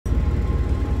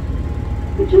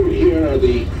Included here are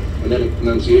the phonetic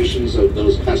pronunciations of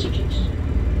those passages.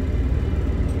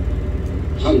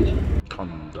 Honda.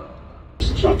 Kanda.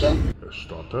 Strata.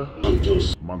 Estrata.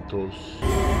 Mantos. Mantos.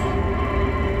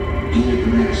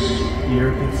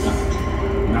 Erebus.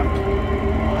 Not.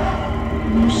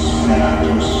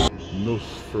 Nosferatus.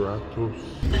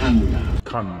 Nosferatus. Kanda.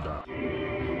 Kanda.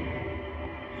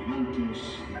 Mantos.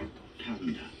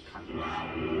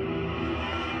 Kanda.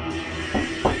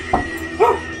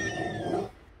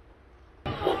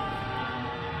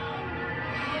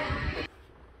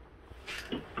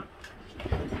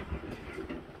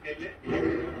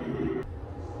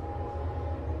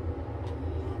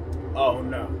 Oh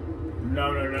no.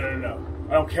 No.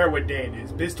 I don't care what day it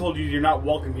is. Biz told you you're not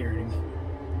welcome here anymore.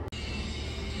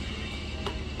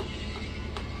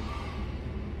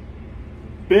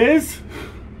 Biz?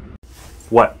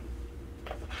 What?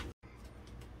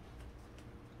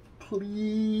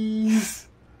 Please.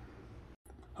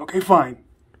 Okay, fine.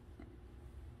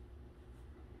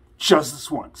 Just this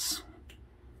once.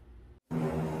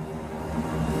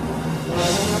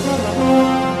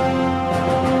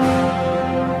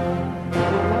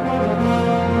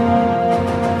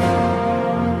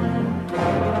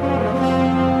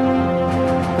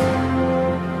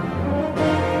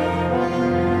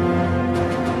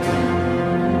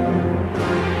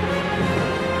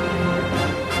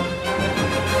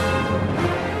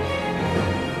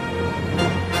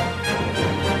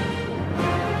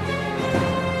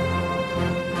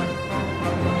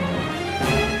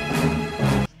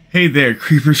 Hey there,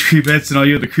 creepers, creepettes, and all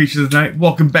you other creatures of the night.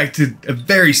 Welcome back to a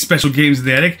very special Games in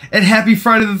the Attic, and happy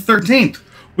Friday the 13th.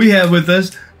 We have with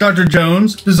us Dr.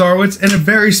 Jones, Bizarrowitz, and a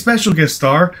very special guest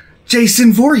star,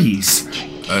 Jason Voorhees.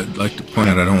 I'd like to point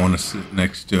out I don't want to sit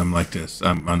next to him like this.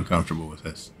 I'm uncomfortable with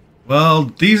this.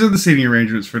 Well, these are the seating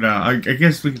arrangements for now. I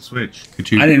guess we can switch. Could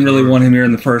you? I didn't really want him here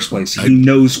in the first place. He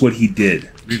knows what he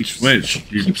did. We can switch.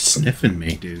 You keep sniffing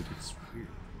me, dude. It's weird.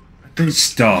 The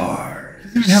stars.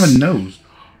 He doesn't have a nose.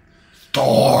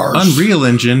 Stars. Unreal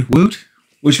Engine, woot.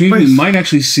 Which means we might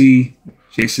actually see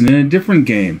Jason in a different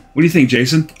game. What do you think,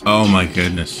 Jason? Oh my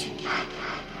goodness.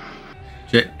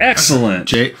 Excellent.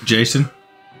 Jason?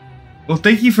 Well,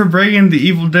 thank you for bringing the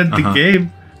Evil Dead the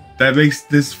game. That makes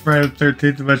this Friday the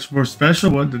 13th a much more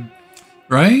special one than...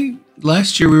 Right?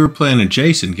 Last year we were playing a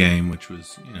Jason game, which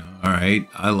was, alright,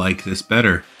 I like this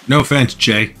better. No offense,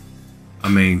 Jay. I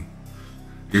mean,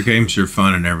 your games are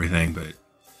fun and everything, but...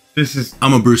 This is...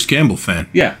 I'm a Bruce Campbell fan.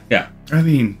 Yeah. I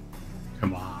mean,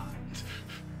 come on.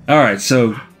 Alright,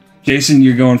 so, Jason,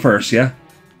 you're going first, yeah?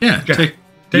 Yeah,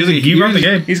 He wrote the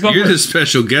game. He's going You're first. the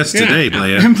special guest today,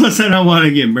 Leia. And plus, I don't want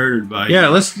to get murdered by you. Yeah,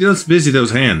 let's busy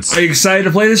those hands. Are you excited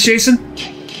to play this, Jason?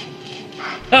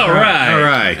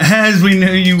 Alright. As we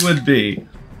knew you would be.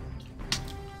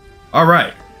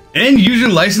 Alright. End user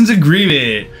license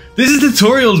agreement. This is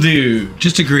tutorial dude.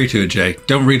 Just agree to it, Jay.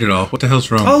 Don't read it all. What the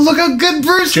hell's wrong? Oh, look how good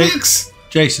Bruce Jay- looks.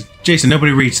 Jason,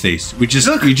 nobody reads these. We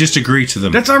just agree to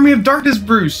them. That's Army of Darkness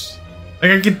Bruce.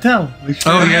 Like I can tell.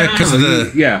 Oh yeah, because of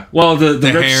the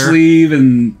the ripped hair. sleeve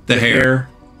and the hair.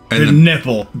 and the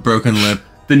nipple. broken lip.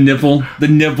 The nipple. The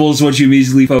nipple is what you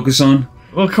immediately focus on.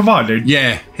 Well, come on, dude.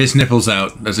 Yeah, his nipples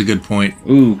out. That's a good point.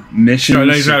 Ooh, missions, No,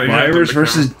 he's not- he's not survivors the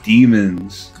versus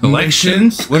demons.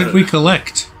 Missions? What did we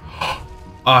collect?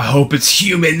 I hope it's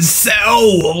human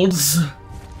souls.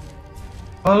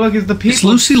 Oh, look, it's the people. Is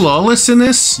Lucy Lawless in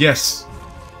this? Yes.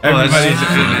 that's- Everybody's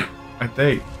in it, I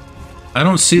think. I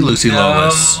don't see Lucy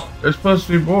Lawless. There's supposed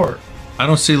to be more. I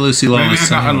don't see Lucy Maybe Lawless.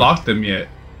 I've not anywhere. unlocked them yet.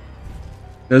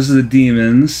 Those are the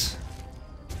demons.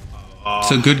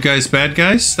 So good guys, bad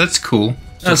guys? That's cool.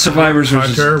 Survivors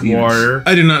versus Hunter, demons. warrior.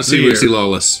 I did not see Leader. Lucy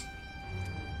Lawless.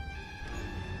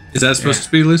 Is that supposed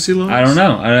to be Lucy Lawless? I don't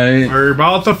know. We're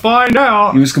about to find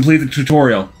out. You must complete the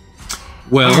tutorial.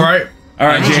 Well, All right. All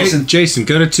right, Jason. Jason,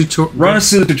 go to tutorial. Run us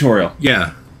through the tutorial.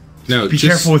 Yeah. No, Be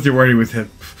careful with your wording with him.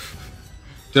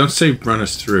 Don't say run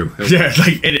us through. Yeah,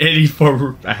 like in any form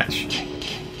or fashion.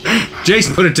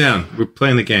 Jason, put it down. We're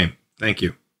playing the game. Thank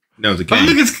you. No, the Oh, game.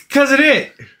 look, it's because of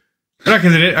it. Not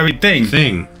because of it. I mean, thing.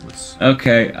 Thing.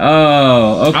 Okay.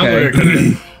 Oh,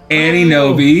 okay. Annie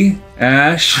Nobi,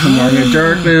 Ash, from Army of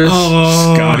Darkness,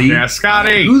 Scotty, Yeah,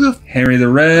 Scotty. Who the Henry the I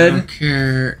Red, don't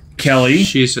care. Kelly,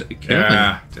 She's Kelly.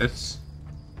 Yeah. That's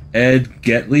Ed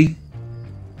Getley,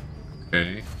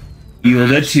 okay. Evil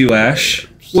Dead 2 Ash,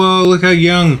 Whoa, look how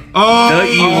young. Oh, The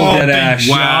Evil Dead Ash.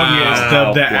 Wow.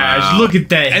 Yes, the Ash. Look at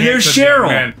that. And there's handsome Cheryl.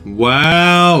 man.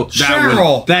 Wow.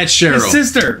 Cheryl. That's Cheryl. His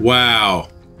sister. Wow.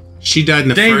 She died in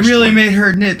the They first really one. made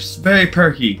her nips very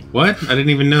perky. What? I didn't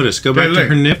even notice. Go back to look.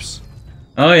 her nips.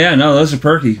 Oh yeah, no, those are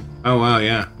perky. Oh, wow,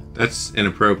 yeah. That's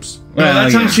inappropriate. Well,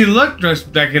 that's yeah. how she looked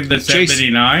dressed back in the Jason.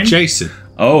 79. Jason.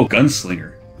 Oh,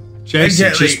 gunslinger. Jason,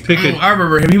 Exactly. just pick it. I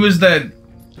remember him. He was that.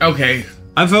 Okay.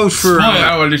 I vote for.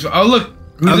 Oh, look.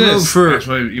 Who's I vote this? for.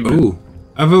 Actually, Ooh.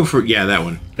 I vote for. Yeah, that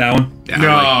one. That one? Yeah,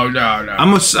 I like-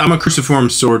 no. I'm a cruciform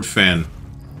sword fan.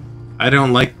 I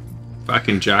don't like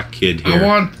fucking jock kid here. I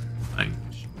want.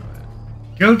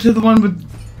 Go to the one with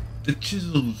the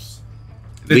chisels.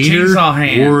 The Leader, chainsaw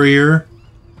hand. warrior,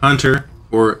 hunter,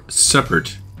 or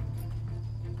support.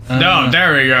 No,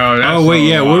 there we go. That's Oh wait,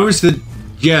 yeah. what Where was the?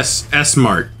 Yes,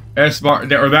 S-Mart.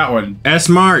 S-Mart, or that one.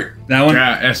 S-Mart. That one?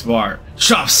 Yeah, S-Mart.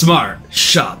 Shop smart.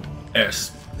 Shop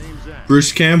S.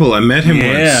 Bruce Campbell. I met him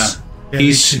Yeah.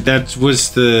 once. That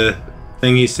was the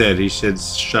thing he said. He said,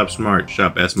 "Shop smart,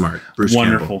 shop S-Mart." Bruce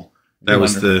Campbell. Wonderful. That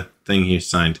was the thing he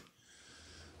signed.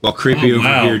 While Creepy over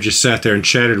wow. here just sat there and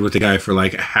chatted with the guy for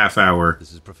like a half hour.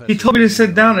 He told me to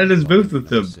sit down at his booth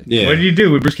with him. Yeah. What do you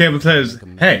do when Bruce Campbell says,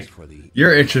 "Hey,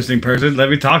 you're an interesting person. Let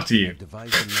me talk to you."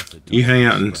 You hang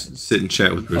out and sit and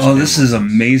chat with Bruce Oh, this is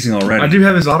amazing I already. do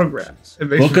have his autograph. It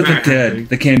makes Book me of the very Dead. happy.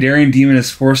 The Kandarian demon has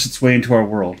forced its way into our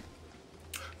world.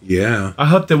 Yeah. I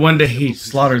hope that one day he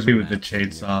slaughters me with the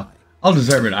chainsaw. I'll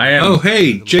deserve it. I am. Oh,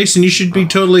 hey, Jason, you should be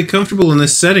totally comfortable in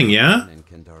this setting, yeah?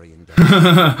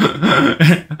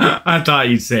 I thought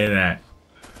you'd say that.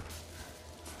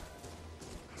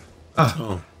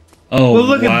 Oh. Oh, Well,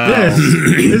 look wow. at this.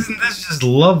 Isn't this just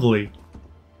lovely?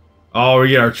 Oh, we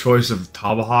get our choice of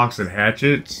tomahawks and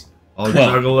hatchets. All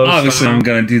Well, juggalo obviously, style. I'm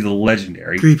going to do the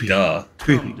legendary. Creepy. Duh.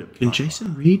 Creepy. Can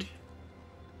Jason read?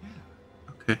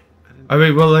 Okay. I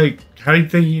mean, well, like, how do you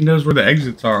think he knows where the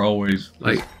exits are always?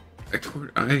 Like, I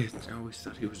always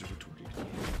thought he was a retarded.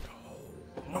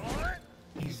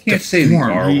 You can't say the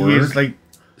R He word. is like,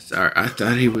 Sorry, I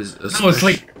thought he was a no, it's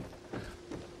like,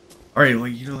 all right,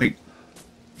 like, you know, like,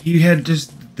 he had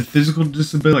just the physical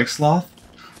disability, like sloth,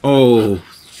 Oh,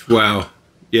 wow.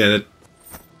 Yeah, that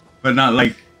but not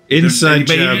like inside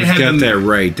but he job didn't have got them- that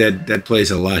right. That plays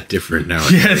a lot different now.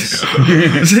 Yes.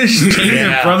 Is this chain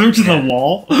your brother to the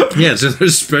wall? Yeah, so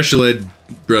there's special ed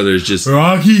brothers just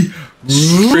Rocky.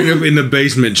 straight up in the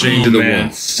basement chained to the Man,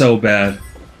 wall. so bad.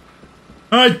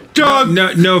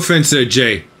 No offense there,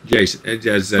 Jason.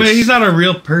 That's- But he's not a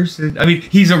real person. I mean,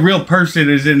 he's a real person,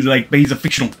 as in like, but he's a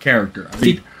fictional character. I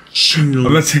mean,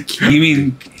 let's, You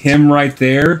mean him right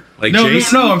there? like no,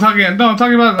 Jason? I'm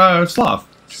talking about sloth.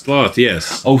 Sloth,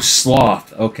 yes. Oh,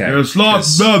 sloth. Okay. Sloth,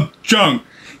 the junk.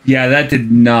 Yeah, that did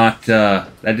not. That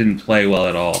didn't play well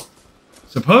at all.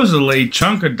 Supposedly,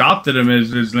 Chunk adopted him as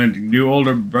his new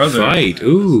older brother, Fight.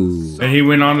 Ooh. and he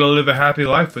went on to live a happy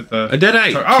life with A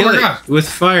deadeye. Oh Kill my it God. with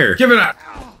fire. Give it up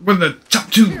with the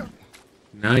chop two.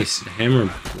 Nice. Hammer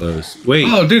blows. Wait.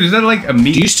 Oh, dude, is that like a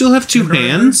meat? Do you still have two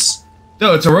hands?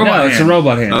 No, it's a robot. No, it's a hand.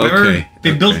 robot hand. Oh. Remember? Okay, They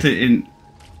okay. built it in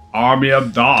Army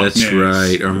of Darkness. That's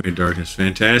right. Army of Darkness.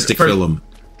 Fantastic First- film.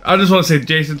 I just want to say,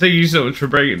 Jason, thank you so much for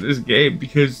bringing this game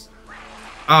because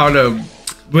I don't know.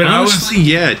 When Honestly,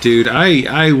 yeah, dude.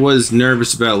 I was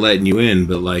nervous about letting you in,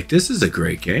 but like, this is a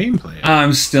great gameplay.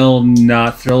 I'm still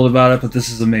not thrilled about it, but this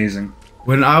is amazing.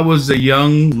 When I was a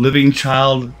young living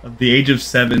child of the age of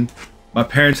 7, my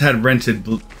parents had rented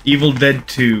Evil Dead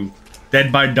 2,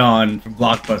 Dead by Dawn from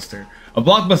Blockbuster. A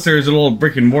Blockbuster is a little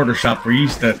brick and mortar shop where you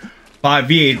used to buy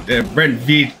rent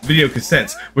video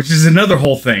cassettes, which is another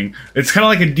whole thing. It's kind of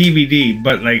like a DVD,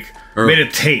 but like made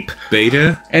of tape,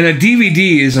 Beta? And a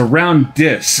DVD is a round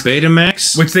disc.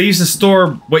 Betamax? which they used to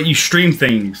store what you stream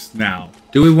things now.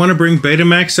 Do we want to bring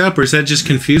Betamax up, or is that just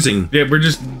confusing? Yeah, we're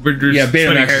just Yeah, splitting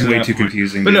Betamax hairs is at way that too point.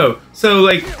 confusing. But no, so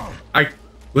like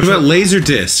What about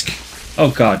Laserdisc?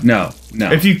 Oh God, no.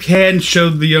 if you can show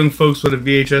the young folks what a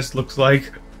VHS looks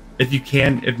like, if you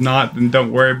can. If not, then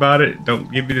don't worry about it.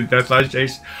 Don't give me the death slides,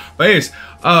 Jason. But anyways,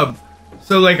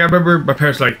 so like I remember my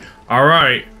parents were like, all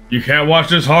right, you can't watch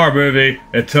this horror movie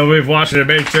until we've watched it and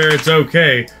make sure it's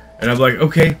okay. And I'm like,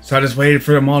 okay. So I just waited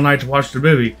for them all night to watch the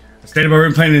movie. I stayed in my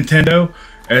room playing Nintendo,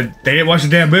 and they didn't watch the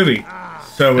damn movie.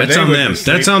 So when That's they on went them. to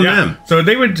sleep- That's on them. So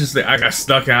they would just, I got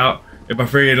stuck out in my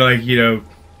freaking, like, you know,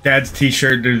 dad's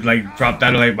t-shirt that like dropped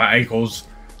out of like my ankles,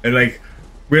 and like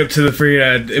went up to the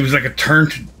freaking, it was like a turn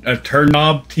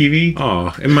knob TV.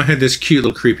 Oh, in my head, this cute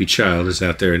little creepy child is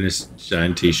out there in this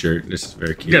giant t-shirt. This is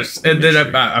very cute. Yes, and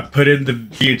then I put in the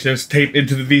VHS tape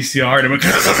into the VCR, and it went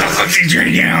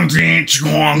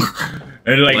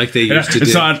and Like they used to and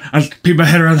do. So I peed my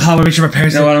head around the hallway, make sure my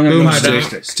parents. No, I'm gonna go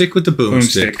Boomstick. Stick with the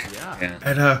boomstick. Boomstick. Yeah.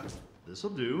 And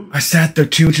This'll do. I sat there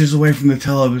 2 inches away from the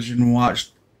television and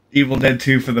watched Evil Dead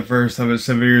 2 for the first time at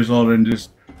 7 years old, and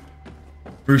just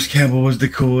Bruce Campbell was the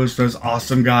coolest, most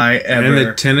awesome guy ever. And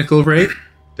the tentacle rape?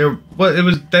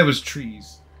 That was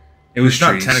trees. It was It's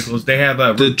not trees. tentacles. They have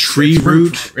The tree it's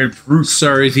root. It's root.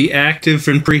 Sorry, the active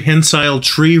and prehensile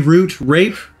tree root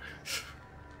rape.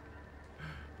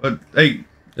 But like,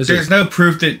 Is there's it- no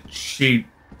proof that she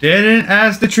didn't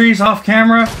ask the trees off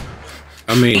camera.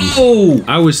 I mean, Oh!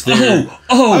 I was there.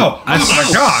 Oh I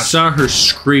my gosh! saw her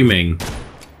screaming.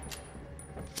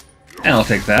 I'll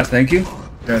take that, thank you.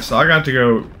 Yeah, so I got to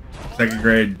go second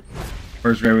grade,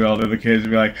 first grade with all the other kids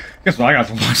and be like, guess what? I got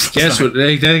to watch this. Guess what?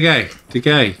 Hey, the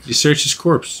guy. You search his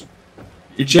corpse.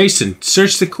 Jason,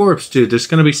 search the corpse, dude. There's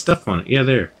gonna be stuff on it. Yeah,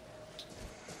 there.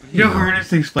 You know how hard it is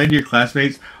to explain to your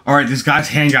classmates? Alright, this guy's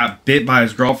hand got bit by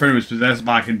his girlfriend who was possessed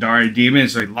by a Kandari demon,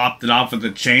 so he lopped it off with a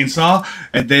chainsaw,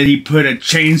 and then he put a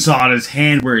chainsaw on his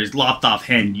hand where his lopped off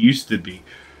hand used to be.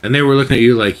 And they were looking at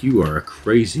you like you are a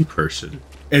crazy person.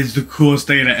 It's the coolest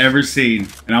thing I've ever seen,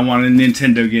 and I want a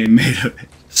Nintendo game made of it.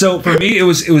 So for me, it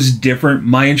was different.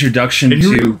 My introduction And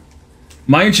you to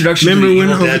Remember the when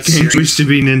Evil all the Dead games series. used to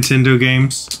be Nintendo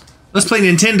games? Let's play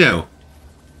Nintendo.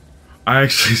 I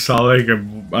actually saw like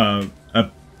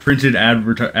a printed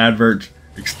advert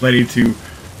explaining to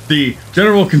the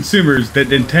general consumers that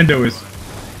Nintendo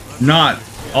is not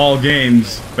all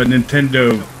games, but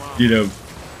Nintendo, you know,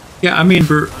 Yeah, I mean,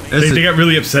 they got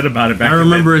really upset about it back I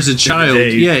remember as a in the child,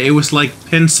 day. yeah, it was like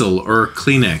pencil or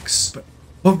Kleenex.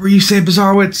 What were you saying,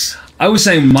 Bizarrewitz? I was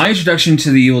saying my introduction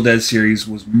to the Evil Dead series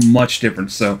was much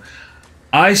different. So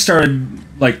I started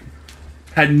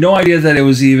had no idea that it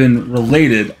was even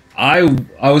related. I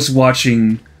was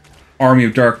watching Army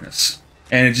of Darkness,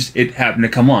 and it happened to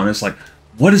come on. It's like,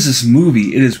 what is this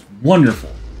movie? It is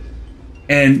wonderful.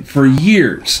 And for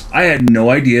years, I had no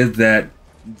idea that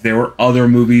there were other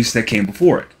movies that came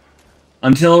before it.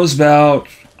 Until I was about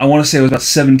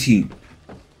 17.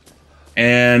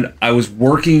 And I was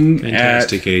working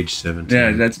Fantastic at... age 17.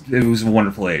 Yeah, it was a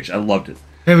wonderful age. I loved it.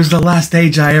 It was the last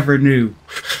age I ever knew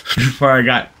before I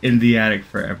got in the attic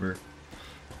forever.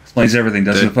 Explains everything,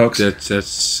 doesn't it, folks?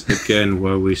 That's again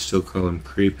why we still call him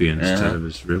Creepy instead Uh-huh. of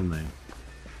his real name.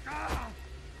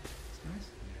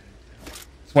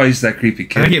 That's why he's that creepy I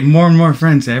kid. get more and more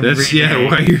friends every That's day.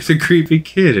 why you're the creepy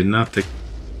kid and not the.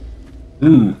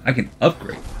 Ooh, I can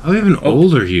upgrade. How even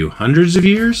old are you? Hundreds of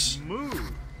years?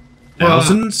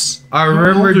 Thousands? I How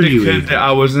remember old are the you kid even? that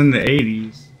I was in the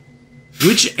 80s.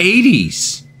 Which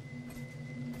 80s?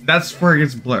 That's where it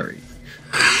gets blurry.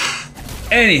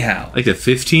 Anyhow, Like the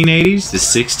 1580s? The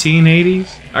 1680s?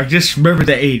 I just remember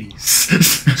the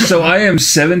 80s. so I am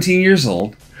 17 years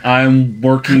old. I'm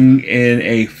working in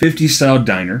a 50s style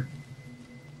diner.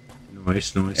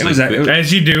 Nice. It was that-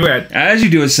 As you do at As you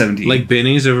do at 17. Like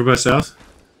Benny's over by South?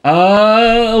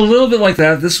 A little bit like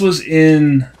that. This was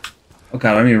in... Oh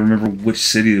god, I don't even remember which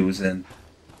city it was in.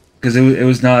 Because it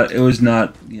was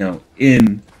not,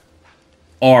 in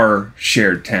our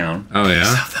shared town. Oh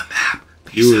yeah.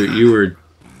 You were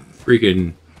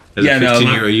freaking as Yeah, a no,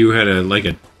 15-year-old. You had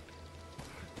a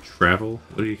travel.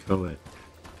 What do you call it?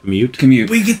 Commute.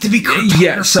 we get to be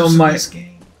Yeah, so my...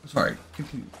 Sorry,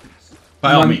 continue, please.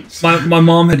 By all means. My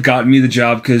mom had gotten me the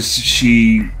job because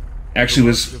she actually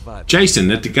was... Jason,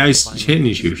 that the guy's hitting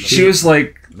you. She was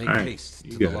like... Make All right, haste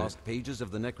you to the got it. lost pages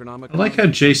of the Necronomicon. I like how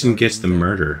Jason gets the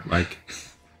murder. Like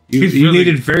you He's really-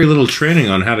 needed very little training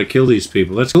on how to kill these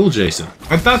people. That's cool, Jason.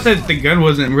 I thought that the gun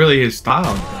wasn't really his style.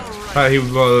 I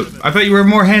thought you were a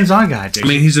more hands-on guy, I Jason.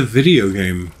 mean, he's a video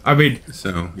game,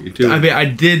 so you do.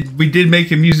 We did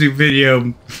make a music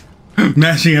video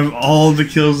matching up all the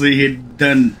kills that he had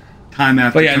done time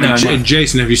after But yeah, time. no,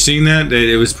 Jason, have you seen that?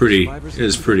 It was pretty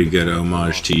good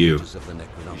homage to you.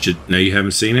 No, you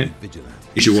haven't seen it.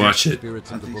 You should watch it. We're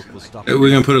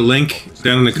gonna put a link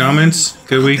down in the comments.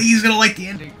 Could we? He's gonna like the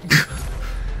ending.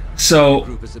 So,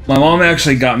 my mom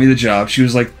actually got me the job. She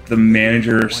was like the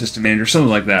manager, assistant manager, something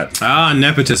like that. Ah,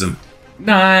 nepotism.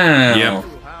 No. Yep.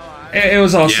 It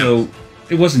was also...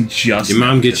 It wasn't just... Your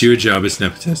mom gets nepotism. you a job. It's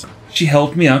nepotism. She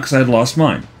helped me out because I had lost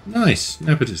mine. Nice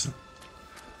nepotism.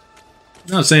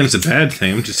 I'm not saying it's a bad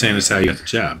thing. I'm just saying it's how you got the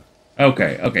job.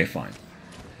 Okay, fine.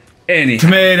 Anyhow.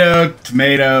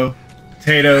 Tomato,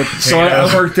 potato. So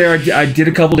I worked there. I did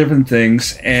a couple different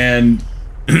things, and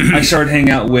I started hanging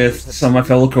out with some of my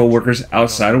fellow coworkers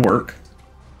outside of work.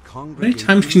 How many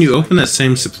times can you open that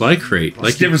same supply crate?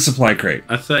 Like different supply crate.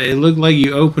 I thought it looked like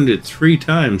you opened it 3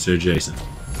 times there, Jason.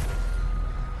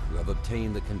 You have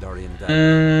obtained the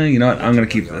Kandarian You know what? I'm gonna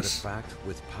keep this.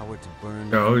 with power to burn.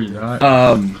 No, you're not.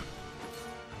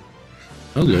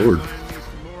 Oh lord.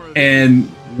 And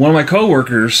one of my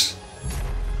coworkers,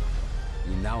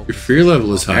 You now Your fear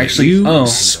level is high. Actually- you oh.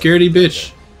 scaredy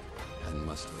bitch. and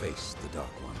must face the dark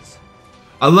ones.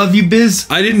 I love you, Biz.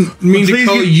 I didn't mean to Please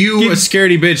call give- you give- a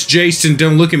scaredy bitch, Jason.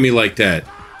 Don't look at me like that.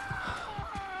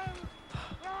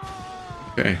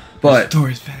 Okay. But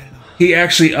Story's bad. he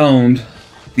actually owned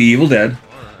the Evil Dead,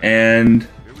 and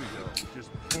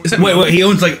Wait, he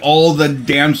owns like all the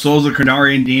damn souls of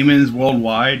Carnarian demons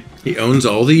worldwide? He owns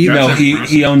all the evil. no,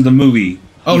 he owned the movie.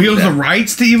 Oh, he Evil owns Dead. the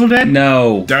rights to Evil Dead?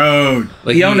 No, Dude.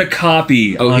 Like he owned a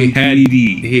copy on he had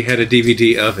DVD. he had a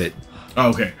DVD of it. Oh,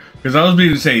 okay. Because I was going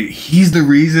to say, he's the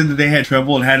reason that they had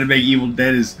trouble and had to make Evil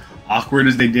Dead as awkward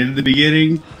as they did in the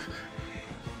beginning.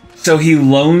 So he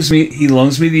loans me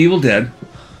the Evil Dead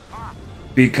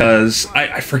because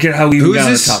I forget how we Who got is on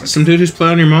the this? topic. Some dude who's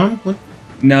plowing your mom? What?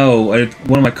 No, one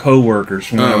of my coworkers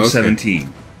from when I was okay.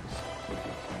 17.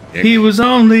 He was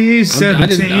only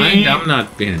 17. I'm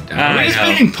not being a downer. I We're just know.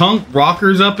 making punk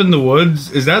rockers up in the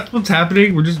woods. Is that what's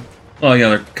happening? We're just... Well, yeah,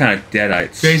 they're kind of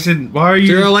deadites. Jason, why are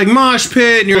you... They're all like mosh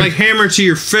pit, and you're like hammer to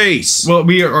your face. Well,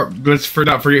 we are... Let's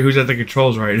not forget who's at the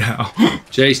controls right now.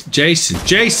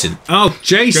 Jason. Oh, This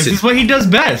Jason. is what he does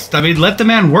best. I mean, let the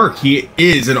man work. He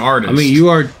is an artist. I mean, you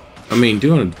are. I mean,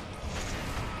 doing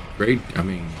a great. I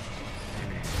mean,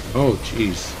 oh,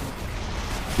 jeez.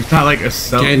 He's not like a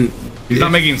sub. Again, He's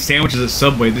not making sandwiches at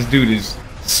Subway. This dude is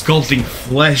sculpting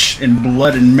flesh and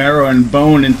blood and marrow and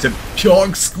bone into pure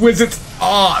exquisite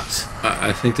art.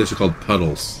 I think those are called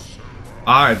puddles.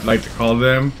 I'd like to call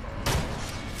them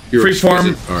Your freeform,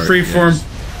 exquisite art, freeform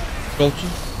yes.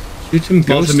 sculptures. Shoot some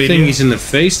ghost Multimedia. thingies in the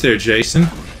face there, Jason.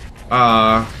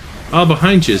 Oh,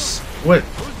 behind you.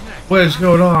 What is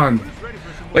going on?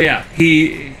 But yeah,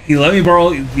 he let me borrow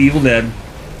the Evil Dead,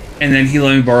 and then he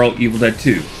let me borrow Evil Dead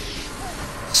 2.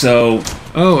 So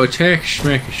Oh, attack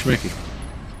schmecky.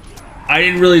 I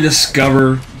didn't really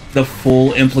discover the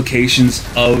full implications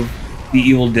of the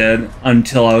Evil Dead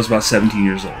until I was about 17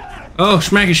 years old. Oh,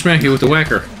 schmacky with the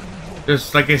whacker.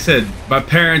 Just like I said, my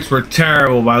parents were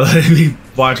terrible by letting me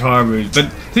watch horror movies.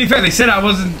 But to be fair, they said I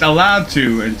wasn't allowed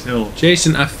to until...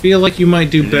 Jason, I feel like you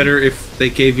might do better if they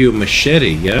gave you a machete,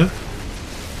 yeah?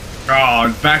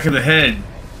 Oh, back of the head.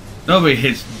 Nobody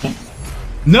hits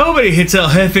El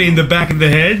Jefe in the back of the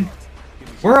head.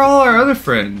 Where are all our other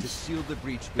friends? Seal the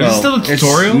breach. Is this still a it's-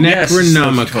 tutorial? Yes, it's still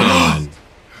a Necronomicon.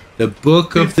 The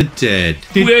Book of the Dead.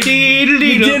 You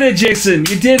did it, Jason!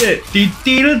 You did it!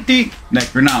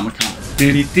 Necronomicon.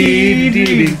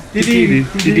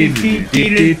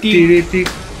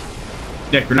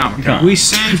 Necronomicon. We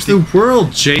saved the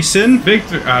world, Jason.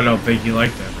 Victor. I don't think you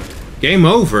like that. Game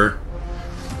over.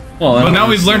 Well, now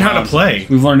we've learned how to play.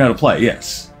 We've learned how to play,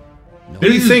 yes. What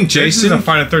do you think, This is Jason? a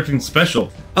Final 13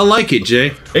 special. I like it,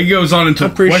 Jay. It goes on until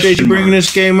I appreciate question you bringing mark.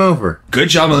 this game over. Good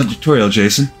job on the tutorial,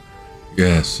 Jason.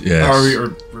 Yes. We're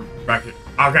back in.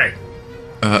 Okay.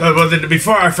 Well, then,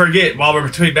 before I forget, while we're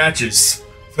between matches,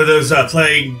 for those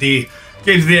playing the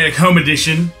Games of the Attic Home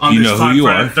Edition on You this know time, who you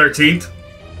Friday are. the 13th,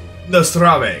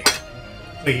 Nostrave.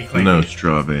 Clinky, clinky. No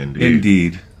Strava, indeed.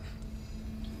 Indeed.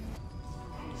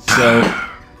 So,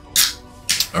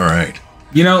 All right.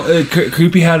 you know,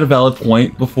 Creepy had a valid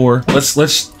point before.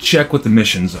 Let's check what the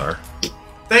missions are.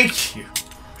 Thank you.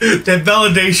 That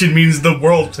validation means the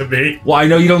world to me. Well, I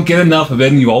know you don't get enough of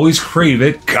it, and you always crave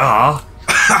it. Gah.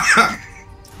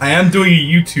 I am doing a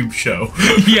YouTube show.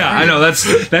 Yeah, I know. That's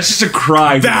just a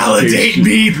cry. for Validate validation.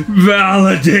 me.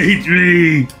 Validate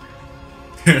me.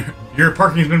 Your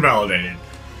parking's been validated.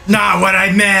 Not what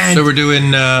I meant. So we're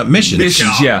doing missions.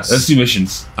 Missions, yeah. Let's do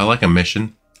missions. I like a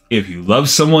mission. If you love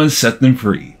someone, set them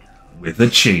free with a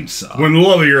chainsaw. When the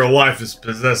love of your life is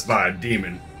possessed by a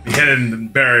demon, beheading the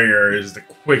barrier is the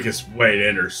quickest way to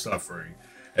end her suffering.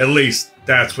 At least,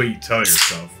 that's what you tell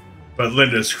yourself. But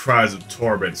Linda's cries of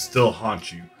torment still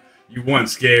haunt you. You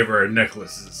once gave her a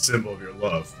necklace as a symbol of your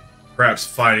love. Perhaps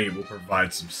finding it will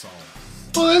provide some solace.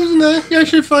 Well, isn't that? Yeah, I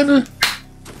should find a.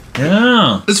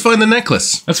 Yeah. Let's find the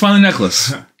necklace. Let's find the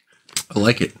necklace. I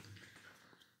like it.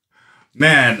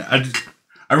 Man,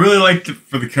 I really liked it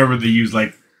for the cover they used,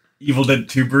 like, Evil Dead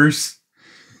 2 Bruce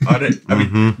on it. I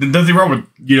mean, there's nothing wrong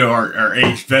with, our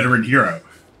aged veteran hero.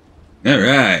 All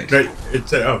right. But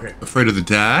it's okay. Afraid of the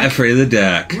dark. Afraid of the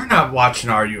Dark. We're not watching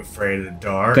Are You Afraid of the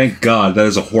Dark? Thank God, that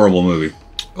is a horrible movie.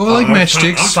 Oh, I like I'm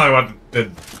matchsticks. talking about the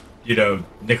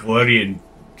Nickelodeon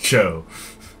show.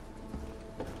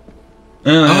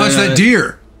 Oh, it's that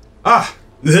deer. Ah.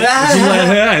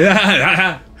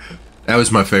 That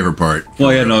was my favorite part.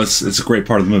 Well, yeah, no, it's a great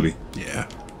part of the movie. Yeah.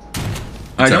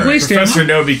 I don't alright. waste Professor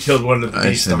Nobi killed one of the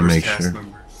I just had to Beastars make cast sure.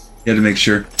 members. You had to make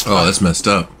sure. Oh, that's messed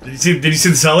up. Did you see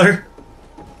the cellar?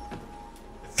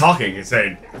 It's talking. It's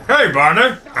saying, "Hey,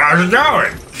 Barney, how's it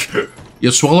going?"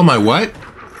 You'll swallow my what?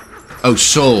 Oh,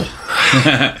 soul.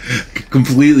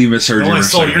 Completely misheard The you. only for a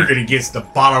soul second. you're gonna get is the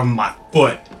bottom of my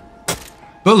foot.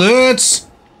 Bullets.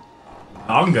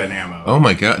 Long gun ammo. Oh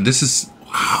my god, this is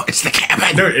Wow, it's the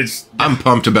cabin. Dude, it's I'm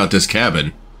pumped about this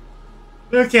cabin.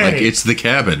 look at Like, it. it's the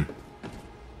cabin.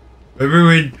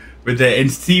 Remember when the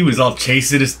entity was all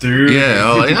chasing us through? Yeah.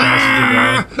 Oh, like,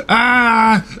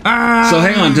 So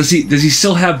hang on, does he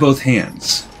still have both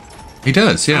hands? He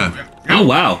does, yeah. Oh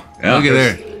wow. Yeah. Look at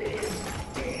there.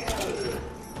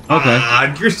 Okay.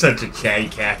 Ah, you're such a chatty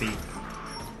Cathy.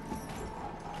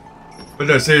 But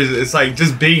no, seriously, it's like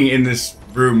just being in this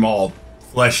room all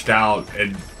fleshed out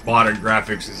and modern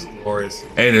graphics is glorious.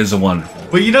 It is a wonderful.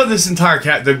 Well, you know, this entire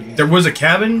there was a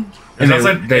cabin, And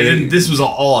and, they- then this was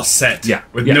all a set, Yeah,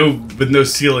 with yeah. no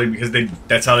ceiling because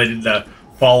that's how they did the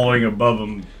following above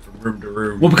them from room to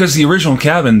room. Well, because the original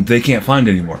cabin they can't find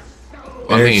anymore.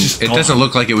 I It's mean, just it gone. doesn't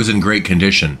look like it was in great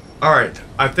condition. All right,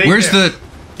 I think. Where's the...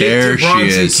 Get to There she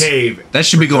Bronson is. Cave. That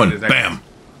should be going That- bam,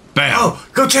 bam. Oh,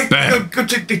 go check! Bam. Go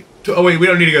check the. Oh wait, we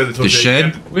don't need to go to the tool The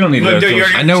shed. shed? We don't need to Well, go to no, the you tool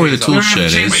already I know where the have a tool chainsaw.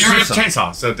 shed You is. already have a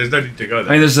chainsaw, so there's no need to go I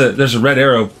there. mean, there's a red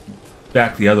arrow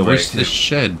back the other way. Where's the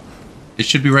shed? It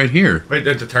should be right here. Wait,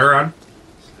 the turn around.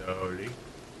 Slowly.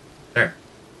 There.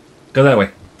 Go that way.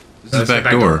 This is That's the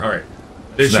back door. All right.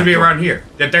 It should back be door. around here.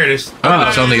 Yeah, there it is. Oh,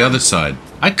 it's on the other side.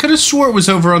 I could have swore it was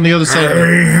over on the other side.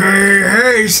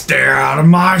 Hey, stay out of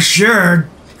my shed.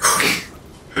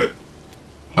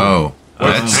 Oh,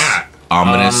 that's that?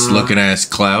 ominous looking ass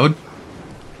cloud.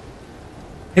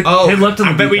 Hit, Oh, hit left on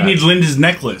the I bet we D-pad. need Linda's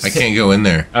necklace. I can't go in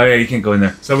there. Oh yeah, you can't go in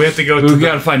there. So we have to go to We the,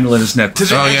 gotta find Melinda's neck. to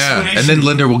the Oh yeah, and exclamation- then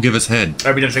Linda will give us head.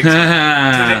 I mean, to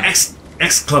the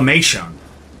exclamation.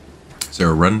 Is there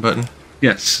a run button?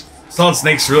 Yes. Solid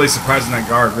Snake's really surprising that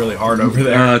guard really hard over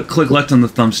there. Click left on the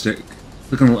thumbstick.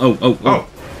 Click on. Oh.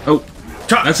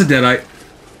 That's a deadite.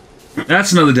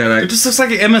 That's another It deadite. just looks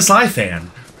like an MSI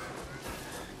fan.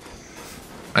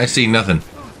 I see nothing.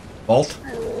 Bolt.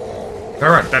 All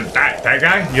right, that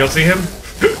guy. You don't see him?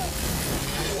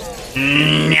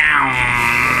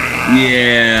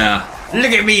 Yeah.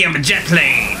 Look at me, I'm a jet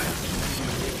plane.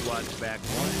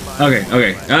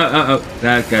 Okay.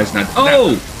 That guy's not.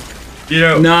 Oh, You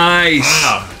know. nice.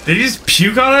 Wow. Did he just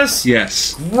puke on us?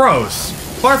 Yes. Gross.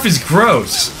 Barf is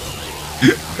gross.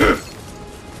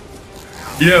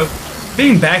 You know,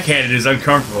 being backhanded is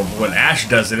uncomfortable, but when Ash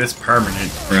does it, it's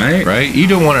permanent. Right. Right? You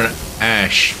don't want an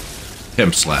ash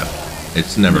pimp slap.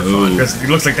 It's never fun. Because he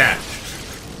looks like that.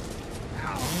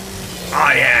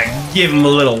 Oh yeah, give him a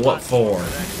little what for.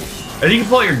 And you can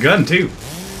pull out your gun too.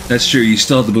 That's true. You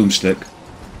still have the boomstick.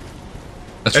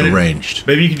 That's And it- ranged.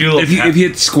 Maybe you can do a little If you tap, if you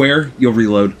hit square, you'll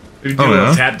reload. if you do a Oh, little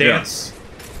yeah? tap dance.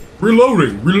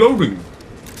 Reloading. Reload.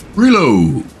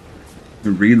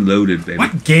 You're reloaded, baby.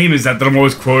 What game is that I'm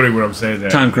always quoting when I'm saying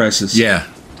that? Time Crisis. Yeah.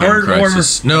 Or- Time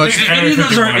Crisis. No, it's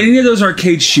Any of those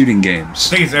arcade shooting games.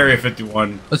 I think it's Area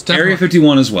 51. let's Area definitely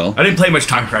 51 as well. I didn't play much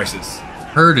Time Crisis.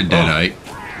 heard a deadite.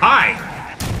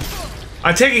 Hi.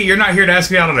 I take it you're not here to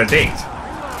ask me out on a date.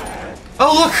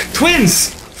 Oh look,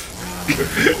 twins.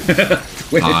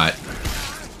 Hot.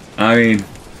 I mean,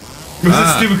 Was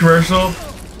this stupid commercial?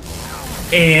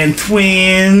 And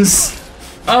twins.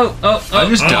 oh, I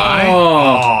just died.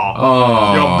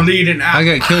 Oh, you're bleeding out. I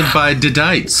got killed by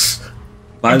deadites.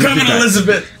 by the Come on, deadite.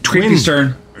 Elizabeth. Creepy's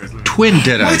turn. Twin My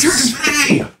turn to deadites.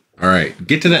 play. All right,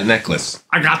 get to that necklace.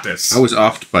 I got this. I was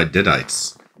offed by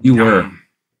deadites. You were.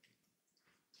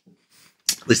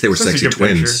 At least they were Such a sexy good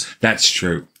twins. That's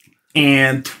true.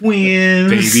 And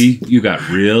twins. Baby, you got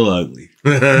real ugly.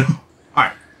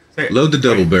 Alright. Load the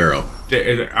double barrel.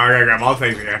 I gotta grab all the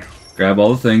things again. Grab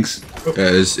all the things.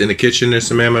 Is in the kitchen there's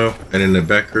some ammo, and in the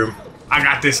back room. I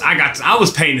got this. I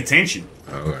was paying attention.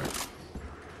 Oh,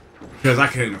 Because I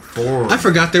couldn't afford. I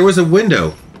forgot there was a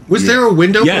window. Was there a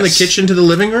window from the Yes. kitchen to the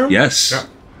living room? Yes. Yeah.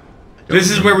 This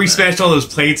is where we smashed all those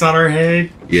plates on our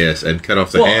head. Yes, and cut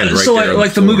off the hand right so there. on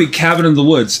like the floor. movie Cabin in the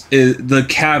Woods, the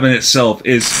cabin itself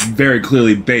is very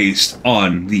clearly based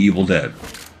on The Evil Dead.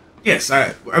 Yes,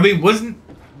 I mean, wasn't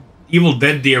Evil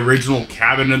Dead the original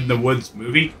Cabin in the Woods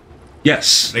movie?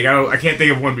 Yes. Like, I can't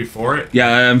think of one before it.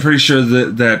 Yeah, I'm pretty sure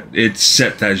that it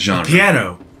set that genre.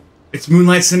 Piano. It's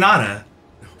Moonlight Sonata.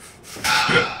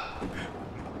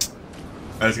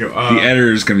 Let's go. The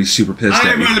editor is gonna be super pissed I at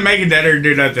didn't me. really make it that or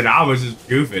do nothing. I was just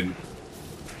goofing.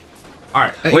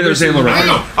 Alright. Wait, there's Sailor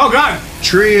Rock. Oh, God.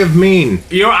 Tree of Mean.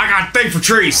 You know, I got a thing for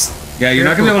trees. Yeah, you're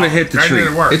not gonna be able to hit the That tree.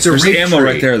 didn't work. It's a There's rape ammo tree.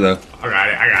 right there, though. I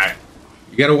got it.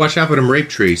 You gotta watch out for them rape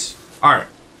trees. Alright.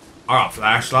 I got a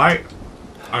flashlight.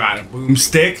 I got a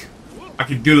boomstick. I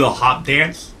can do the hop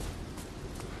dance.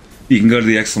 You can go to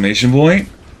the exclamation point.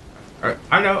 Alright,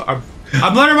 I know.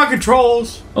 I'm learning my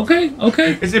controls. Okay.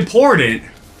 It's important.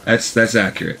 That's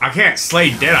accurate. I can't slay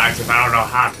deadites if I don't know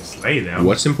how to slay them.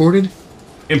 What's imported?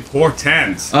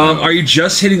 Important. Are you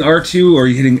just hitting R2 or are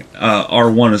you hitting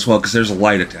R1 as well? Because there's a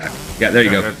light attack. Yeah, there you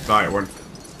go. That's the right one.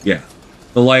 Yeah,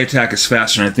 the light attack is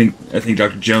faster. And I think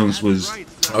Dr. Jones was.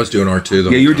 I was doing R2 though.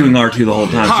 Yeah, you were doing R2 the whole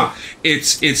time. Huh. So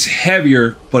it's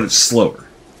heavier, but it's slower.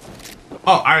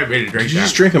 Oh, I made a drink. Did you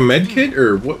just drink a med kit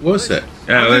or what was that?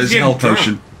 Yeah, I'm it just was getting health drunk.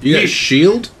 potion. You got a He-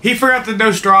 shield? He forgot to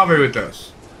no strawberry with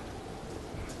us.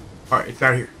 All right, it's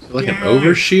out here. Like an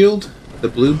over shield? The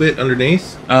blue bit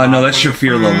underneath? No, that's your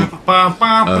fear level.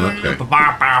 okay.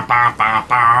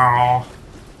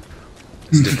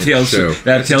 Tales, show. that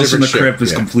That's a Tales from the different show, Crypt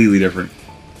is yeah. completely different.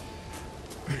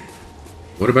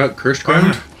 What about Cursed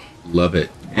Ground? Love it.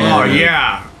 Oh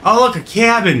yeah. Oh look, a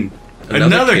cabin. Another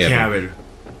Another cabin. cabin.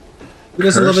 Who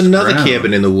doesn't love Cursed another Ground.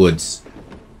 cabin in the woods?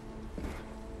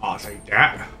 I'll take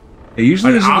that. It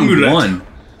usually An there's only amulet. one,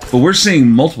 but we're seeing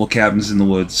multiple cabins in the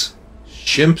woods.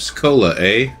 Shimp's Cola,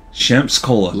 eh? Shemp's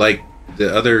Cola. Like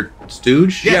the other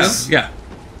stooge? Yes. Yeah.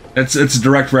 It's a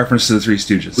direct reference to the Three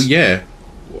Stooges. Well, yeah.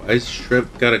 Why is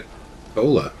Shrimp got a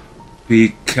cola?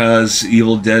 Because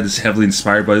Evil Dead is heavily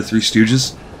inspired by the Three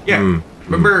Stooges. Yeah.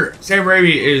 Remember, Sam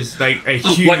Raimi is like a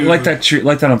huge. Light that tree,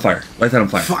 light that on fire. Light that on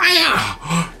fire.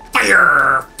 Fire!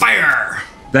 Fire! Fire!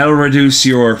 That'll reduce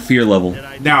your fear level,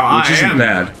 Now which I isn't am.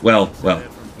 bad. Well.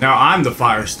 Now I'm the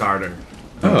fire starter.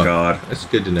 Oh God. That's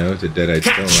good to know. The Deadites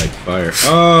don't like fire.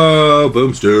 Oh,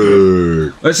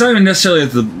 boomstick. It's not even necessarily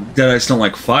that the Deadites don't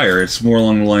like fire. It's more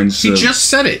along the lines He of. just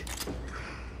said it.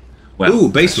 Well, Ooh,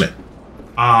 basement.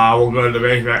 We'll go to the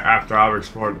basement after I've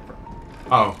explored the.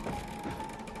 Oh.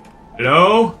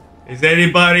 Hello? Is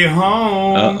anybody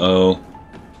home? Uh-oh.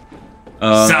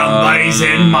 Somebody's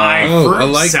in my Oh,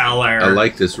 fruit cellar. I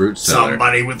like this root cellar.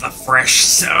 Somebody with a fresh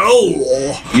soul.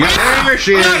 There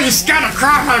she is. Oh, you scared the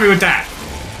crap out of me with that.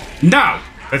 No.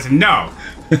 That's a no.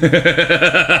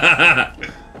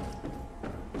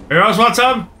 Anyone else want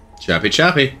some? Choppy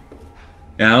choppy.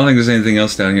 Yeah, I don't think there's anything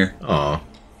else down here. Aw.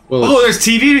 Well, Oh, there's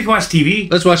TV. We can watch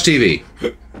TV. let's watch TV.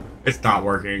 It's not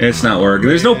working. It's not working.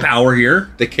 There's no power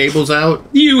here. The cable's out.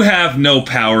 You have no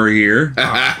power here.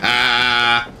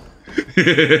 Oh.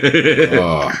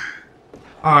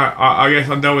 Alright, I guess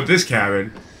I'm done with this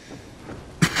cabin.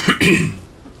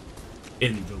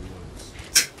 In the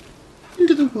woods.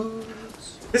 Into the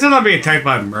woods. This is not being attacked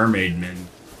by mermaid men.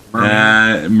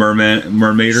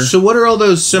 Mermaider. So what are all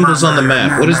those symbols on the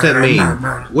map? What does that mean?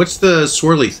 What's the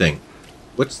swirly thing?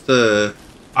 What's the...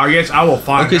 I guess I will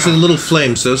find Okay, out. so the little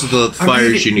flames, those are the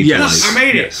fires you need Yes. to I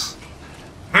light. made it.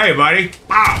 Hey, buddy.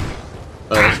 Bow.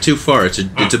 Oh, it's too far. It's a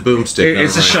boomstick.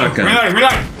 It's a not shotgun. Reload,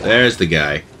 reload. There's the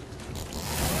guy.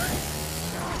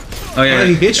 Oh yeah. Oh,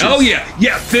 he hit you. Oh yeah.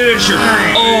 Yeah. Finisher.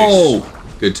 Oh.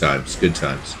 Good times. Good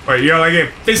times. Wait, you're like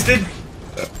get fisted?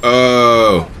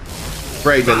 Oh.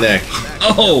 Right in the neck.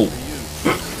 Oh.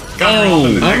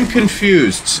 Oh. I'm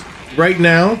confused. Right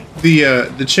now, the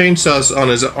chainsaw's on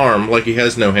his arm like he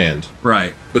has no hand.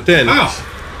 Right. But then, Ow.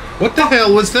 what the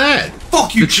hell was that?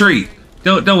 Fuck you. The tree.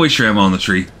 Don't waste your ammo on the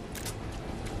tree.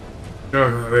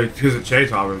 No, because the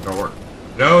chainsaw don't work.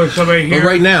 No, is somebody here? Well,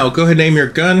 right now, go ahead and aim your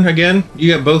gun again.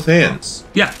 You got both hands.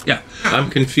 Yeah. Yeah. I'm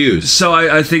confused. So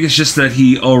I think it's just that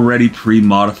he already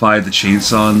pre-modified the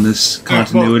chainsaw in this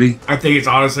continuity. Well, I think it's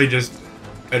honestly just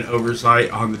an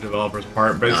oversight on the developer's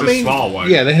part, but it's a small one.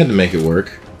 Yeah, they had to make it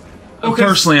work. Okay.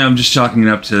 Personally, I'm just chalking it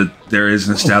up to there is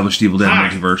an established Evil Dead Hi.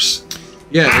 multiverse.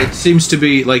 Yeah, it seems to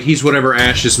be like he's whatever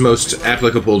Ash is most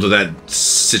applicable to that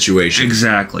situation.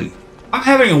 Exactly. I'm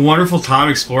having a wonderful time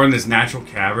exploring this natural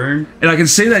cavern. And I can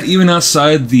say that even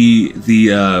outside the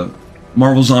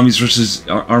Marvel Zombies versus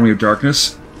Army of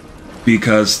Darkness,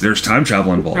 because there's time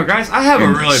travel involved. Now, guys, I have a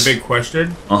And really this- big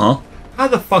question. Uh-huh. How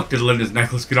the fuck did Linda's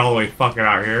necklace get all the way fucking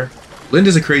out here?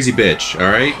 Linda's a crazy bitch,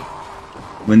 alright?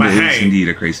 Linda But is hey. indeed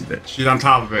a crazy bitch. She's on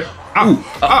top of it. Oh,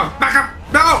 oh, back up!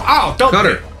 No! Oh, don't Cut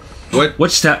her. What?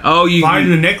 What's that? Oh, you... Finding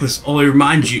the necklace only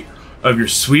reminds you of your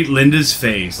sweet Linda's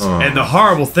face and the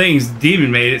horrible things the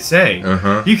demon made it say.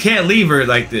 Uh-huh. You can't leave her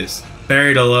like this,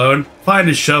 buried alone. Find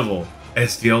a shovel.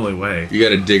 It's the only way. You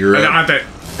gotta dig her I up. have to,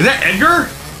 is that Edgar?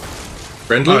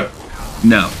 Friendly?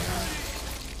 No.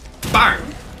 Fire!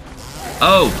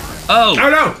 Oh. Oh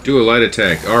no! Do a light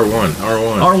attack. R1.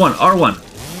 R1. R1.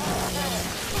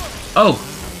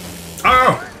 Oh.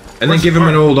 Oh! And then give him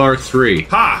an old R3.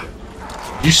 Ha!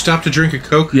 You stop to drink a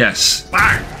Coke? Yes.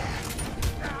 Fire!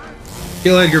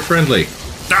 Kill Edgar Friendly.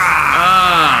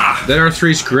 Ah! That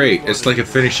R3's great. It's like a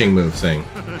finishing move thing.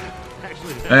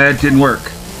 It didn't work.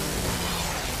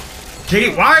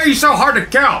 Kate, why are you so hard to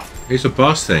kill? It's a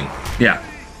boss thing. Yeah.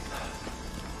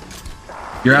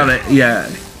 You're out of... Yeah.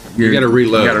 You gotta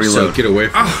reload. You gotta reload. So get away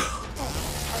from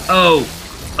Oh.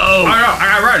 I know,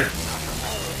 I got ready.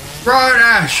 Right,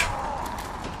 Ash.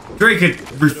 Drink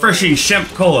a refreshing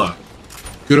Shemp Cola.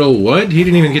 Good old what? He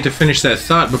didn't even get to finish that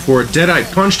thought before Deadeye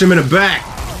punched him in the back.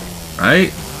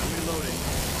 Right?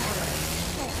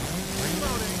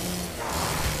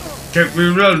 Can't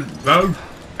reload.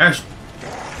 Ash.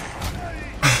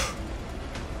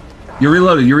 You're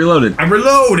reloaded. You're reloaded. I'm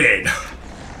reloaded.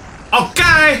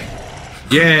 Okay.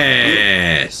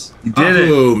 Yes. You did it.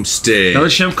 Boomstick. Another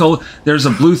Shemp Cola. There's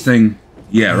a blue thing.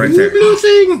 Yeah, right there. Blue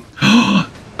thing.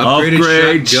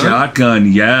 Upgrade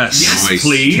shotgun. Yes. Yes, Nice.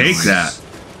 please. Take that.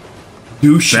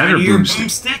 Do Better shinier boomstick.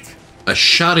 boomstick. A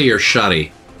shotty or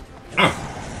shotty. Oh,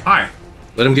 hi.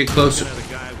 Let him get closer.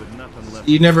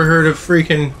 You never heard of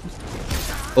freaking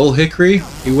Old Hickory?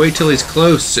 You wait till he's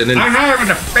close and then I have him in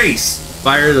the face.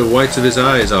 fire the whites of his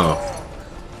eyes off.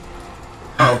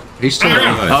 Oh, He's still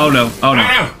alive. Oh no. Oh no.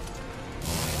 no.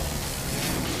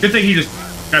 Good thing he just.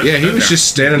 Yeah, he was just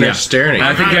standing there Yeah. staring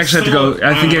I at think you. you actually have to go.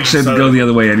 I think you actually have to go the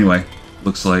other way anyway.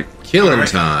 Looks like. Killing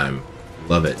time.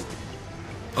 Love it.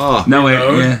 Oh, No way.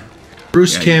 Reload. Yeah.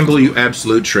 Bruce Yeah, Campbell, you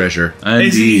absolute treasure.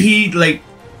 Is Indeed. he like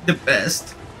the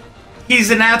best?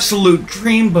 He's an absolute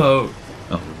dreamboat.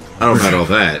 I don't know about all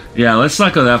that, Yeah. Let's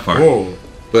not go that far. Whoa.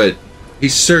 but he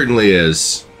certainly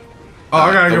is Oh,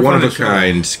 I gotta a go one of find a the show.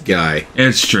 kind guy.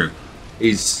 It's true.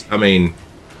 He's, I mean,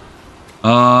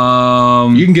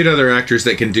 Um. you can get other actors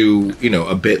that can do, you know,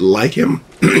 a bit like him,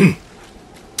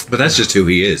 but that's just who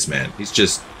he is, man. He's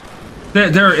just,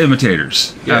 They're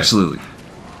imitators. Yeah. Absolutely.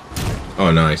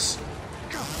 oh, nice.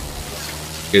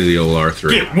 Get the old R3.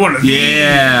 Get one of these.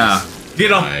 Yeah. Get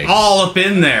them Nice. all up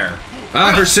in there.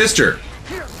 Ah, her sister.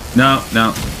 No.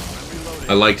 No.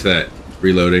 I liked that.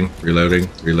 Reloading, reloading,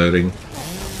 reloading.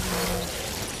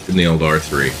 In the old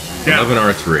R3. Yeah. Love an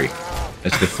R3.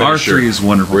 That's the finisher. R3 is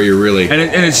wonderful. Where you really. And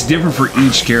it's different for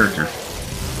each character.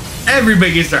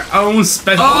 Everybody gets their own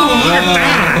special. Oh, look at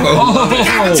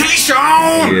that.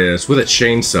 Decapitation! Yes, with a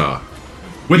chainsaw.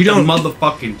 With You the don't-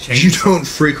 motherfucking chain. You don't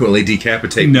frequently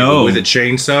decapitate No. people with a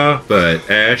chainsaw, but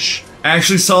Ash,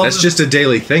 Ashley solves. that's just a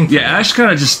daily thing. for Yeah. him. Ash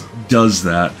kind of just does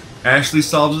that. Ashley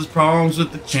solves his problems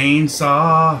with the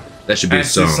chainsaw. That should be a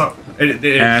Ashley song.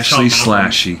 Ashley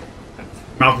solved Slashy.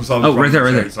 Malcolm solves. Oh, his right there,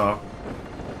 problem right with the chainsaw.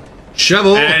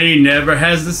 Shovel. And he never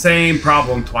has the same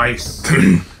problem twice.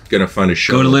 Gonna find a Go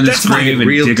shovel. to Linda's That's my grave and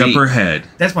real dig up deep. her head.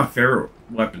 That's my favorite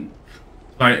weapon.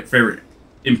 My favorite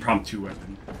impromptu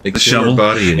weapon. Like A silver shovel?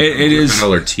 body and It is-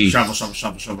 color teeth. Shovel, shovel,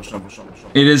 shovel, shovel, shovel, shovel,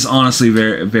 shovel. It is honestly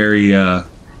very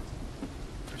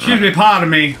Excuse me, pardon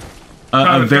me.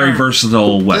 a very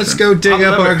versatile weapon. Let's go dig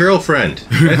I'll up live our it. girlfriend.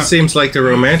 That seems like the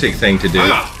romantic thing to do.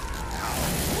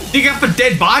 Ah. Dig up a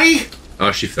dead body?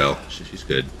 Oh, she fell. She's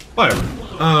good. Whatever.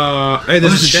 Hey,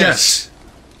 there's There's a a chest.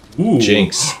 Ooh.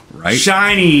 Jinx. Right?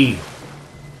 Shiny.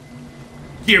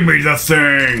 Give me the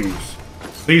things.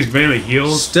 These mainly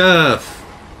heals. Stuff.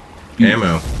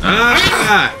 Ammo.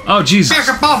 Ah! Oh Jesus! Back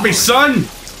up off me, son.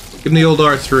 Give him the old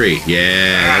R3.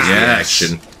 Yeah, that's the Yes.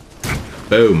 action.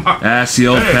 Boom. That's the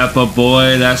old Hey. Peppa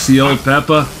boy. That's the old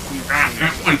Peppa.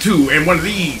 1, 2, and one of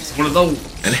these. One of those.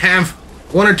 And have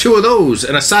one or two of those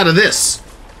and a side of this.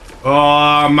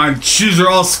 Oh, my shoes are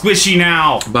all squishy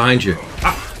now. Behind you.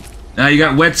 Now you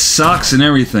got wet socks and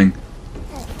everything.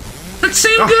 That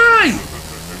same guy.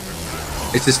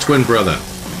 It's his twin brother.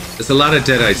 There's a lot of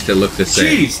Deadites that look the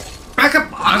same. Jeez. Back up.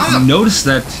 I've noticed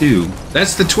that too.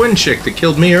 That's the twin chick that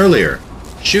killed me earlier.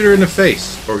 Shoot her in the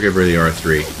face. Or give her the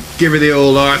R3. Give her the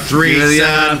old R3, Give me the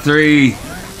son. R3.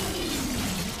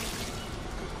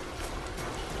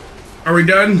 Are we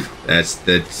done? That's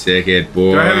the ticket,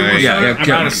 boy. Do I have any more Yeah, soda? yeah, I'm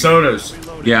come- out of sodas.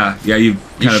 Yeah, you You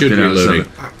kind of should been be out of loading.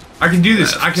 something. I can do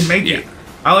this. I can make it.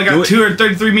 I only Do got it.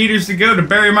 233 meters to go to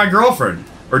bury my girlfriend.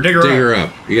 Or dig her Dig up. her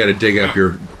up. You gotta dig up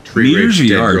your tree Meters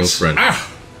raped or dead yards? girlfriend. Ah.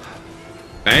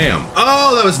 Bam.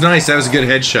 Oh, that was nice. That was a good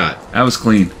headshot. That was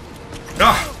clean.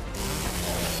 Ah.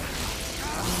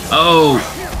 Oh.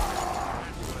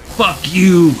 Fuck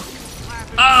you.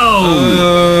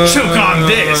 Oh. Choke on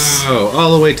this. Oh,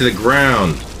 all the way to the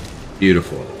ground.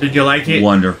 Beautiful. Did you like it?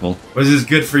 Wonderful. Was as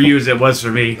good for you as it was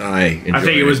for me? I think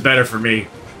it was better for me.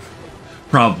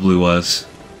 Probably was.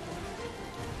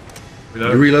 You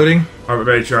reloading? Yeah,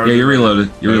 Yeah, you're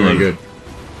reloaded. You're Very reloaded. good.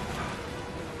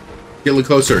 Get a little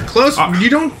closer. Close. Ah. You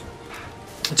don't.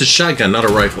 It's a shotgun, not a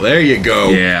rifle. There you go.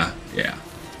 Yeah, yeah.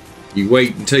 You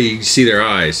wait until you see their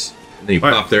eyes, and then you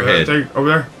pop their head. Over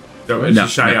there? No, it's No,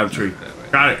 just shiny no, out of the tree.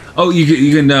 Got it. Oh, you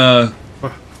can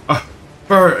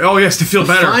Oh, yes, to feel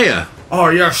better. Fire. Oh,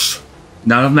 yes.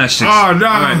 not have matchsticks. Oh, no.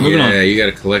 Alright, moving Yeah, on. you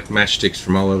gotta collect matchsticks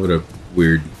from all over the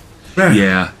weird.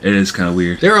 Yeah, it is kind of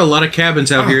weird. There are a lot of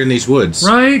cabins out here in these woods.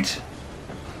 Right?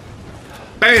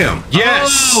 Bam!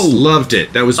 Yes! Oh! Loved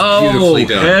it. That was Oh, beautifully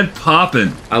done. head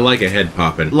popping. I like a head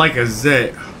popping. Like a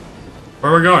zit.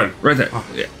 Where are we going? Right there.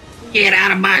 Get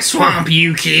out of my swamp,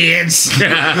 you kids!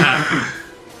 That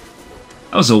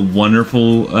was a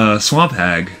wonderful swamp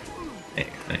hag.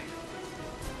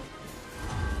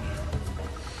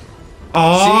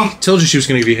 Oh, See? Told you she was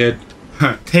gonna give you head.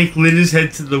 take Linda's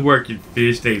head to the work and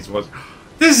finish days.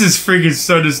 This is freaking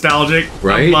so nostalgic.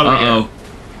 Right? I'm loving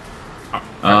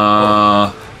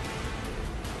Uh-oh.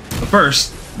 But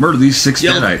first, murder these 6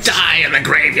 You'll deadites. die in the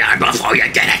graveyard before you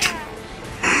get it.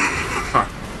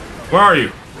 Where are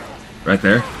you? Right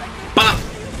there. Bop!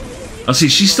 Oh, see,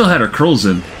 she still had her curls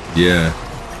in. Yeah.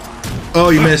 Oh,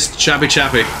 you missed. Choppy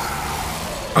choppy.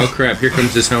 Oh crap, here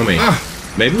comes this homie.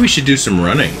 Maybe we should do some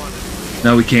running.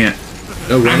 No, we can't.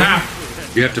 No running?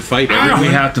 You have to fight everyone? We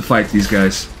have to fight these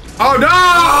guys. Oh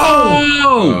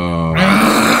no!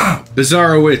 Oh!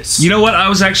 Bizarrowitz. You know what? I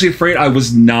was actually afraid I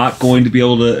was not going to be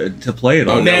able to play it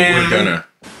all. Oh no, we're gonna.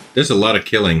 There's a lot of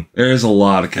killing. There's a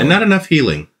lot of And killing. not enough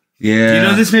healing. Yeah. You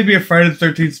know, this may be a Friday the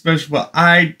 13th special, but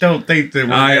I don't think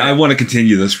that I want to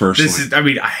continue this personally. this is, I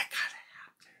mean, I gotta have to.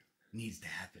 It needs to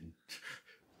happen.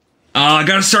 I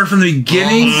gotta start from the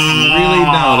beginning? Really?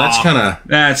 No, that's kind of.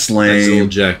 That's That's a little lame.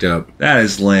 jacked up. That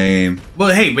is lame.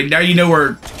 Well, hey, but now you know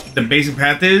where the basic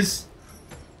path is.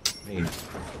 I mean,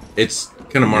 it's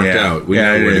kind of marked out. We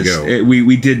know it where to is. go.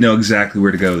 We did know exactly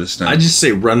where to go this time. I just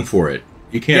say run for it.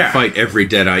 You can't Yeah. fight every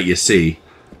deadite you see.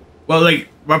 Well, like,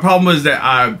 my problem was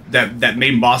that that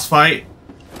main boss fight.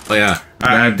 Oh, yeah.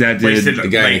 That did. Wasted, The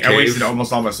guy in like, the I cave? wasted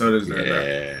almost all my sodas there.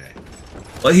 Yeah.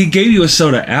 Well, he gave you a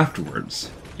soda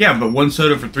afterwards. Yeah, but 1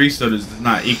 soda for 3 sodas does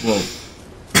not equal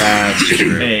That's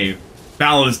true. a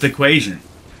balanced equation.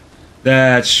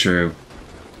 That's true.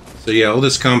 So, yeah, all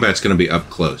this combat's going to be up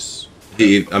close.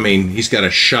 I mean, he's got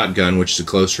a shotgun, which is a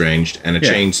close ranged, and a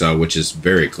Yeah. chainsaw, which is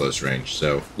very close range.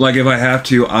 So, Like, if I have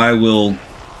to, I will...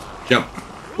 jump.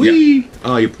 Whee!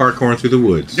 Oh, you're parkouring through the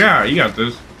woods. Yeah, you got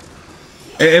this.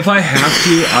 If I have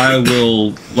to, I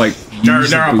will, like,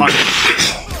 use the Narrow boot.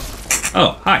 pocket.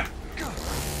 Oh, hi.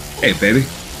 Hey, baby.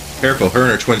 Careful, her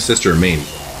and her twin sister are mean.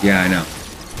 Yeah, I know.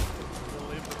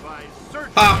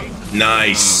 Pop!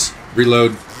 Nice.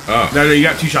 Reload. Oh. No, you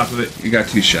got 2 shots with it. You got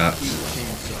 2 shots.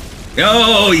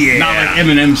 Oh, yeah. Not like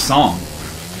Eminem's song.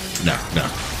 No.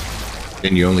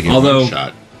 Then you only get Although, one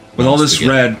shot. With all this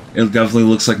Spaghetti. red, it definitely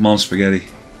looks like mom's spaghetti.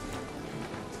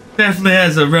 Definitely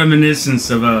has a reminiscence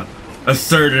of a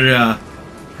asserted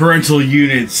parental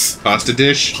units. Pasta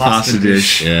dish? Pasta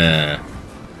dish. Yeah.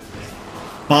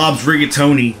 Bob's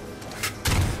Rigatoni.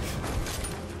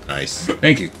 Nice.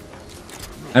 Thank you.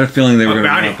 I had a feeling they were going to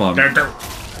About run it. up on me.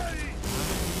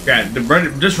 Yeah,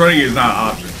 just running is not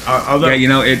an option. Although Yeah, you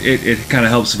know, it kind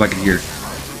of helps if I can hear.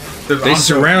 there's They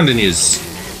also, surrounding yous.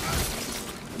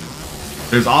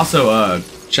 there's also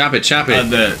Chop it, chop it.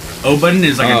 the O button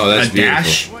is like Oh, a that's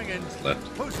dash. Left.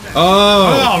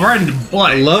 Oh! Oh, right into I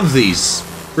blood. love these.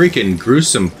 Freaking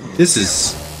gruesome. This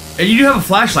is... And you do have a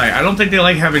flashlight. I don't think they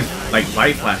like having like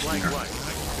light flashing.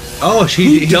 Oh,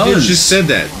 he does? just said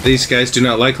that. These guys do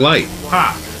not like light.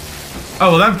 Ha.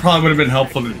 Oh well, that probably would have been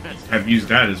helpful to have used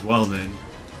that as well then.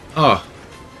 Oh,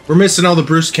 we're missing all the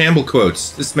Bruce Campbell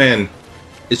quotes. This man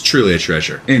is truly a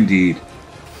treasure. Indeed.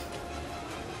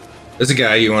 There's a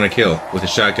guy you want to kill with a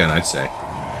shotgun, I'd say.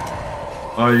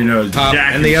 Oh, you know, Pop.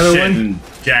 Jack And the other shit one? and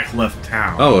Jack left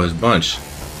town. Oh, there's a bunch.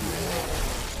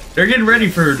 They're getting ready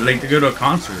for like to go to a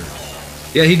concert.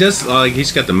 Yeah, he does. Like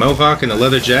he's got the mohawk and the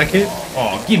leather jacket.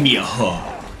 Oh, give me a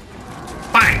hug.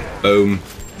 Bang! Boom.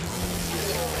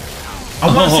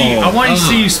 I want to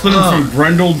see you split him from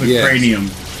Grundle to Yes. cranium.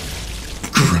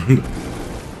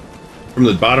 From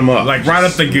the bottom up. Like, right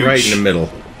up the gooch. Right in the middle.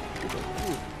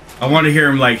 I want to hear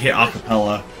him like hit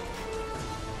acapella.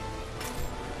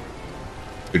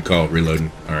 Good call.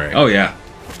 Reloading. All right. Oh, yeah.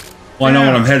 Well, I know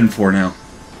what I'm heading for now.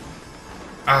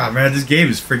 Ah man, this game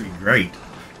is freaking great.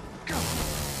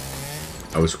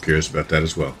 I was curious about that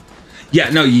as well.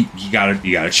 Yeah, no, you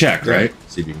gotta check, right?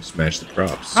 See if you can smash the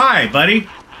props. Hi, buddy.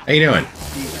 How you doing?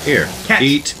 Here. Catch.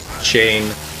 Eat chain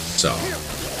saw.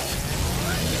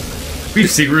 We've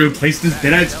secretly replaced this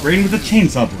deadite's brain with a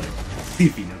chainsaw blade. See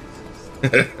if he knows.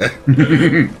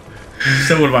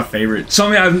 Still one of my favorites. So,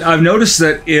 I mean, I've noticed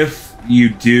that if you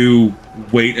do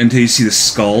wait until you see the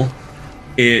skull,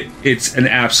 it's an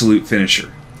absolute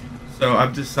finisher. So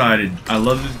I've decided I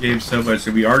love this game so much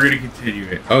that we are going to continue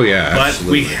it. Oh yeah, But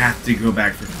absolutely. we have to go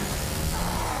back for this.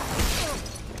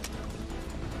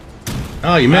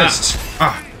 Oh, you missed.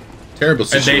 Ah, Terrible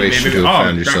situation maybe- to have oh,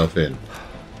 found yourself in.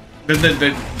 like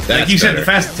That's you said, better. the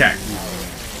fast attack.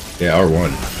 Yeah,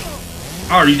 R1.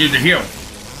 Oh, you did the heal.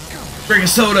 Bring a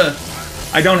soda.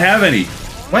 I don't have any.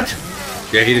 What?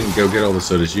 Yeah, he didn't go get all the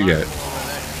sodas you got.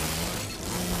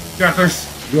 Got this.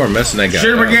 You are messing that guy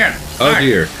Shoot him up. again. Oh, All right.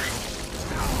 dear.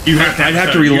 You have to. I'd have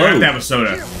to soda. You have reload. to have a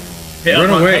soda. Hey, Run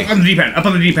up away. Up on the D-pad. Up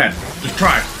on the D-pad. Just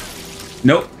try.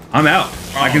 Nope. I'm out.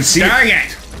 I can see Dang it.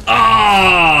 it.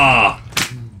 Ah!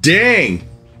 Dang.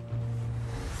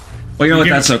 Well, you know what?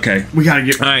 Give- That's okay. We gotta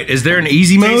get. All right, is there an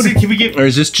easy mode? Jason, can we get? Or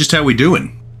is this just how we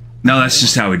doing? No, that's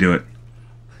just how we do it.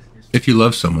 If you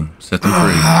love someone, set them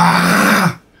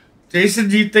free. Jason,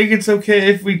 do you think it's okay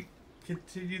if we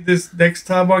continue this next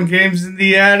time on Games in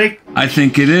the Attic? I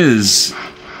think it is.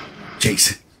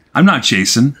 Jason. I'm not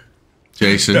Jason.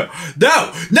 Jason.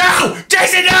 No! No!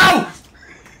 Jason, no!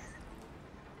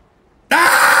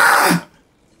 Ah!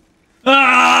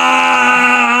 Ah!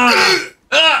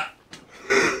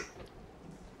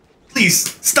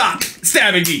 Please stop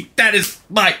stabbing me. That is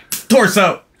my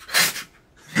torso.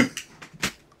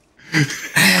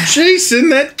 Jason,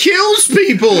 that kills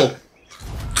people!